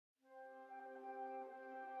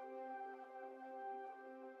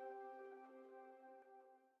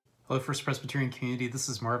Hello, First Presbyterian community. This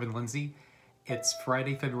is Marvin Lindsay. It's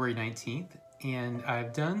Friday, February 19th, and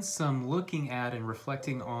I've done some looking at and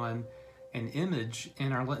reflecting on an image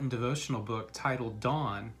in our Lenten devotional book titled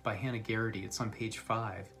Dawn by Hannah Garrity. It's on page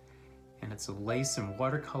 5, and it's a lace and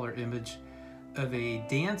watercolor image of a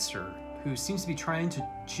dancer who seems to be trying to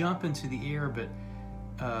jump into the air, but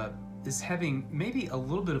is having maybe a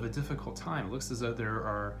little bit of a difficult time. It looks as though there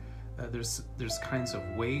are there's kinds of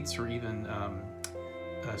weights or even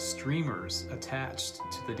streamers attached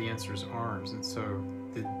to the dancer's arms, and so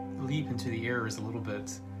the leap into the air is a little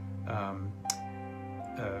bit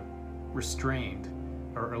restrained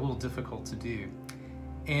or a little difficult to do.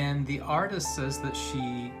 And the artist says that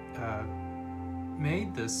she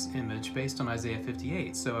made this image based on Isaiah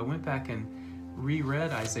 58. So I went back and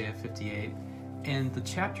reread Isaiah 58, and the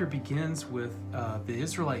chapter begins with the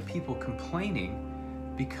Israelite people complaining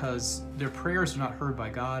because their prayers are not heard by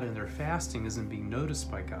God and their fasting isn't being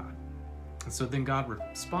noticed by God. And so then God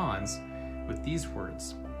responds with these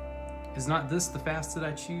words: "Is not this the fast that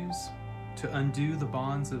I choose? To undo the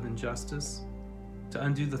bonds of injustice, to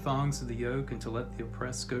undo the thongs of the yoke, and to let the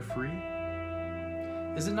oppressed go free?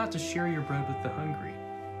 Is it not to share your bread with the hungry,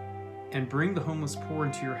 and bring the homeless poor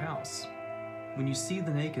into your house? When you see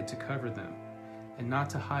the naked, to cover them, and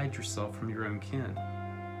not to hide yourself from your own kin?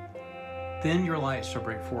 Then your light shall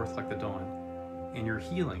break forth like the dawn, and your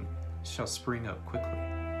healing shall spring up quickly."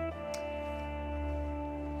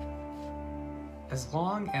 As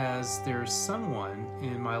long as there's someone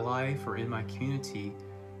in my life or in my community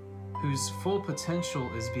whose full potential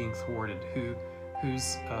is being thwarted,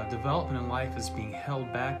 whose development in life is being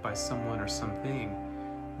held back by someone or something,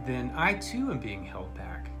 then I too am being held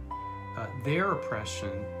back. Their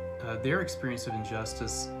oppression, their experience of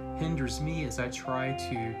injustice hinders me as I try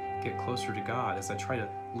to get closer to God, as I try to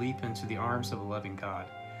leap into the arms of a loving God.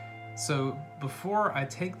 So before I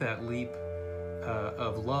take that leap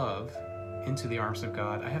of love into the arms of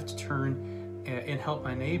God, I have to turn and help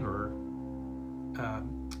my neighbor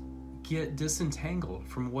get disentangled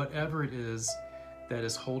from whatever it is that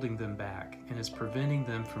is holding them back and is preventing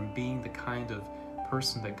them from being the kind of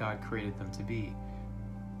person that God created them to be.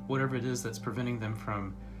 Whatever it is that's preventing them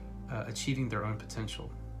from achieving their own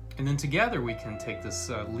potential. And then together we can take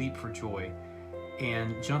this leap for joy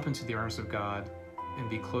and jump into the arms of God and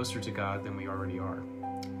be closer to God than we already are.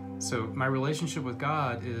 So my relationship with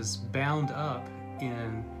God is bound up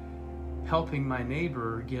in helping my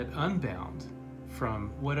neighbor get unbound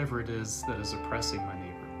from whatever it is that is oppressing my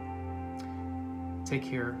neighbor. Take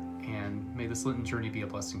care, and may this Lenten journey be a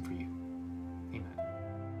blessing for you.